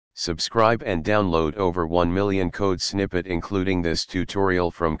Subscribe and download over 1 million code snippet including this tutorial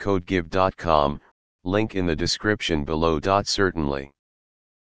from codegive.com, link in the description below. Certainly.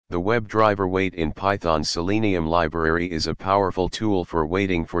 The WebDriverWait in Python Selenium library is a powerful tool for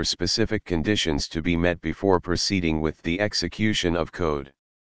waiting for specific conditions to be met before proceeding with the execution of code.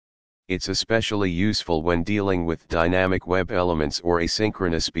 It's especially useful when dealing with dynamic web elements or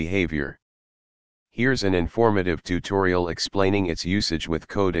asynchronous behavior. Here's an informative tutorial explaining its usage with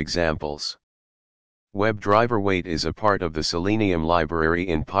code examples. WebDriverWait is a part of the Selenium library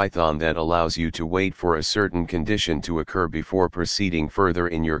in Python that allows you to wait for a certain condition to occur before proceeding further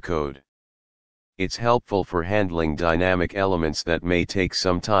in your code. It's helpful for handling dynamic elements that may take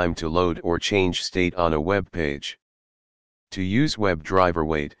some time to load or change state on a web page. To use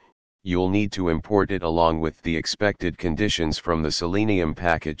WebDriverWait, you'll need to import it along with the expected conditions from the Selenium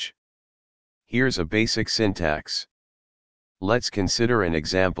package. Here's a basic syntax. Let's consider an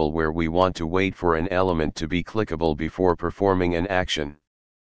example where we want to wait for an element to be clickable before performing an action.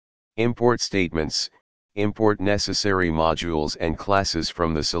 Import statements: import necessary modules and classes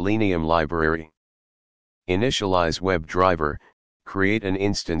from the Selenium library. Initialize WebDriver: create an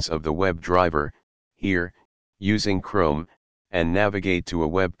instance of the WebDriver, here, using Chrome, and navigate to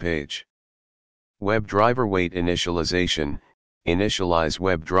a web page. WebDriverWait initialization: initialize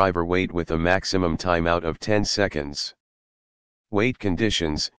WebDriverWait with a maximum timeout of 10 seconds. Wait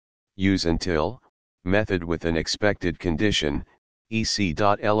conditions: use until method with an expected condition,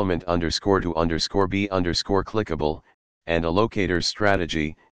 ec.element_to_be_clickable, and a locator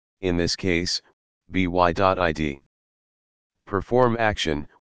strategy, in this case, by.id. Perform action: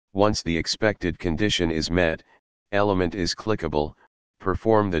 once the expected condition is met, element is clickable,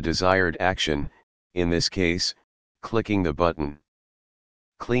 perform the desired action, in this case, clicking the button.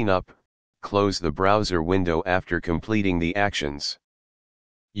 Clean up: close the browser window after completing the actions.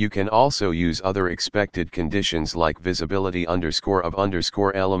 You can also use other expected conditions like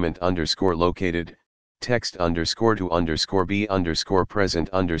visibility_of_element_located,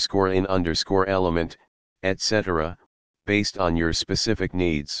 text_to_be_present_in_element, etc., based on your specific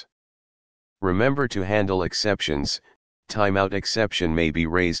needs. Remember to handle exceptions. Timeout exception may be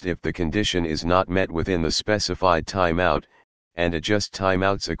raised if the condition is not met within the specified timeout, and adjust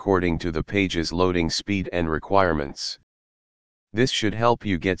timeouts according to the page's loading speed and requirements. This should help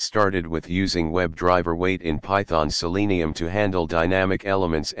you get started with using WebDriverWait in Python Selenium to handle dynamic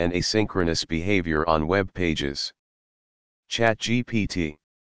elements and asynchronous behavior on web pages. ChatGPT